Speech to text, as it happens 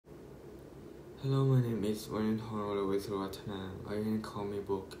Hello, my name is WARINTHORN WORAWITSURAWATTHANA, or you can call me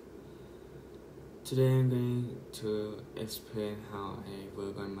Book. Today I'm going to explain how I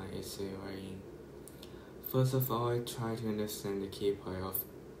work on my essay writing. First of all, I try to understand the key point of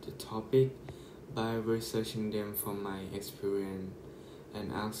the topic by researching them from my experience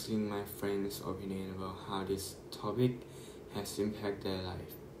and asking my friends' opinion about how this topic has impacted their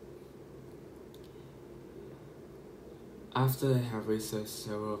life. After I have researched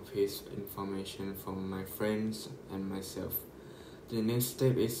several pieces of information from my friends and myself, the next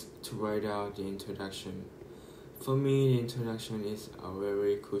step is to write out the introduction. For me, the introduction is a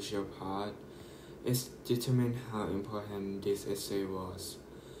very crucial part. It determines how important this essay was.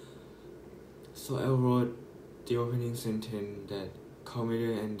 So I wrote the opening sentence that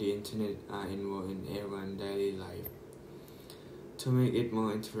computer and the internet are involved in everyone's daily life. To make it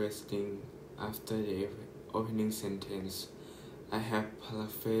more interesting, after the opening sentence, I have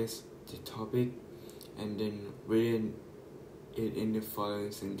paraphrased the topic and then written it in the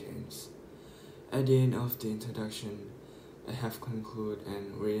following sentence. At the end of the introduction, I have concluded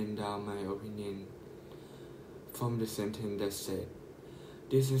and written down my opinion from the sentence that said,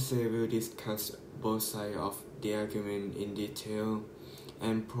 "This essay will discuss both sides of the argument in detail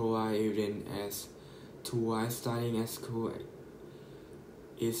and provide evidence as to why studying at school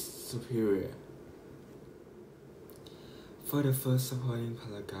is superior." For the first supporting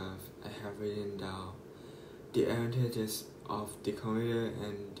paragraph, I have written down the advantages of the computer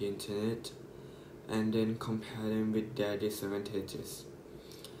and the internet, and then compare them with their disadvantages.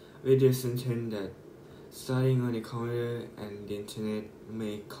 With the sentence that studying on the computer and the internet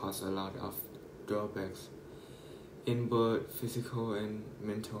may cause a lot of drawbacks in both physical and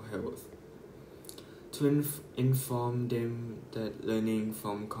mental health. To inform them that learning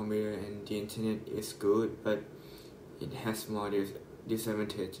from computer and the internet is good, but it has more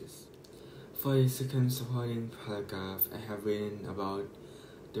disadvantages. For the second supporting paragraph, I have written about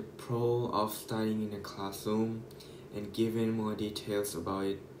the pro of studying in a classroom and given more details about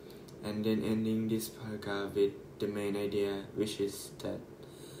it, and then ending this paragraph with the main idea, which is that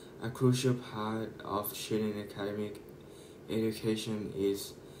a crucial part of children's academic education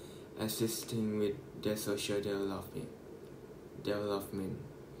is assisting with their social development.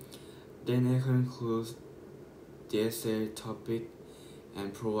 Then I conclude the essay topic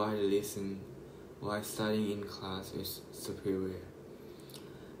and provide a reason why studying in class is superior.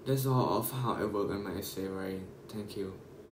 That's all of how I work on my essay writing. Thank you.